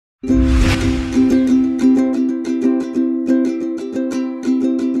We're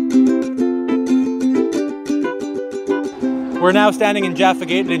now standing in Jaffa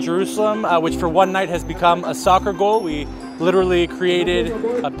Gate in Jerusalem, which for one night has become a soccer goal. We literally created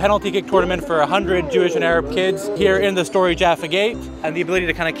a penalty kick tournament for 100 Jewish and Arab kids here in the story Jaffa Gate, and the ability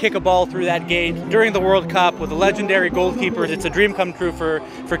to kind of kick a ball through that gate during the World Cup with the legendary goalkeepers. It's a dream come true for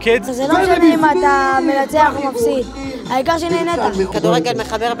kids. זה לא משנה אם אתה מנצח או מפסיד, העיקר שנהנית. כדורגל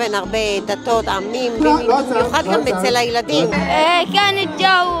מחבר בין הרבה דתות, עמים, במיוחד גם אצל הילדים. كان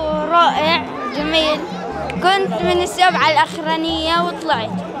الجو رائع جميل. كنت من السبعة الأخرانية وطلعت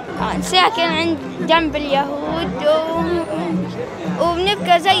ساكن عند جنب اليهود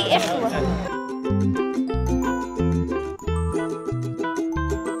وبنبقى زي إخوة.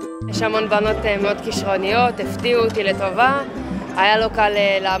 יש המון בנות מאוד כישרוניות, הפתיעו אותי לטובה. היה לא קל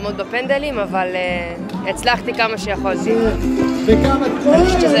לעמוד בפנדלים, אבל הצלחתי כמה שיכולתי. אני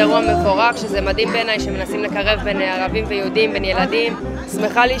חושבת שזה אירוע מבורך, שזה מדהים בעיניי שמנסים לקרב בין ערבים ויהודים, בין ילדים.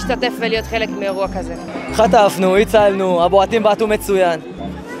 שמחה להשתתף ולהיות חלק מאירוע כזה. חטפנו, הצלנו, הבועטים בעטו מצוין.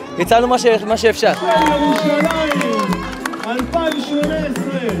 הצלנו מה שאפשר. ירושלים 2018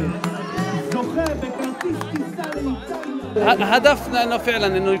 זוכה בכרטיס כניסה לאיטליה. هدفنا انه فعلا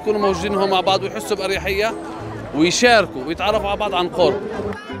انه يكونوا موجودين هون مع بعض ويحسوا باريحيه ويشاركوا ويتعرفوا على بعض عن قرب.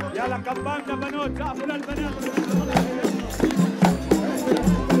 يلا كبرنا بنات زعفوا للبنات.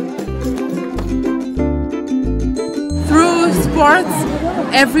 Through sports,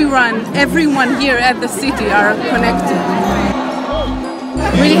 everyone here at the city are connected.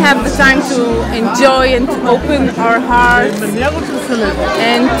 Really have the time to enjoy and to open our hearts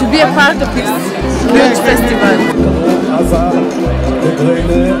and to be a part of this huge festival.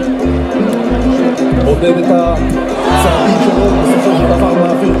 עודד את הצעדים שלו, בסופו של דבר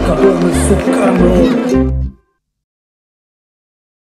מעביר כדור מסוכן מאוד.